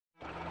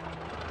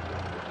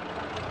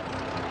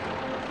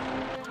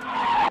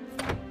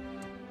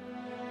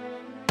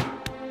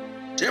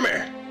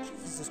Timmy!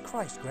 Jesus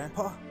Christ,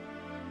 Grandpa.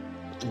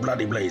 What the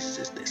bloody blazes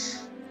is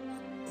this?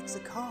 It's a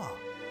car.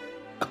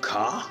 A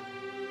car?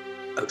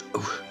 A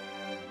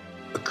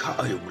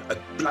car? A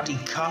bloody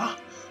car?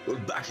 Well,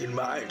 back in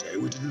my day,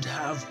 we didn't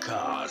have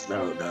cars.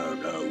 No.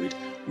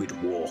 We'd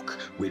walk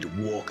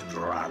and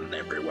run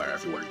everywhere.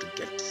 If you wanted to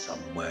get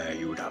somewhere,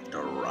 you would have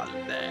to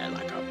run there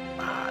like a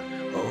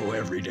man. Oh,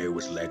 every day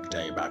was leg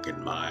day back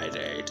in my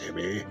day,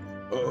 Timmy.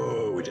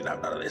 Oh, we didn't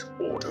have none of this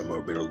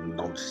automobile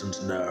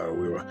nonsense. No,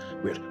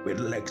 we had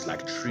legs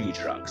like tree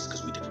trunks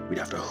because we'd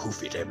have to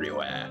hoof it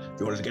everywhere.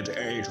 If you wanted to get to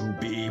A to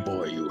B,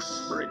 boy, you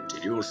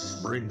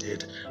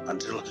sprinted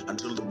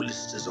until the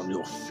blisters on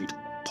your feet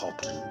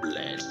popped and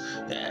bled.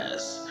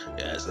 Yes,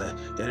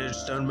 they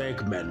just don't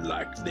make men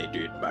like they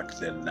did back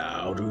then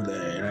now, do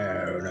they?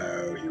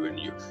 No, you and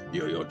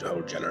your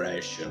whole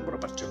generation, what a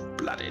bunch of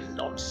bloody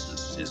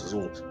nonsense. It's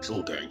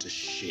all going to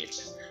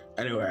shit.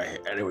 Anyway,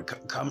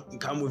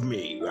 come with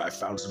me. I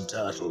found some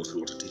turtles who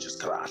want to teach us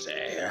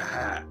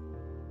karate.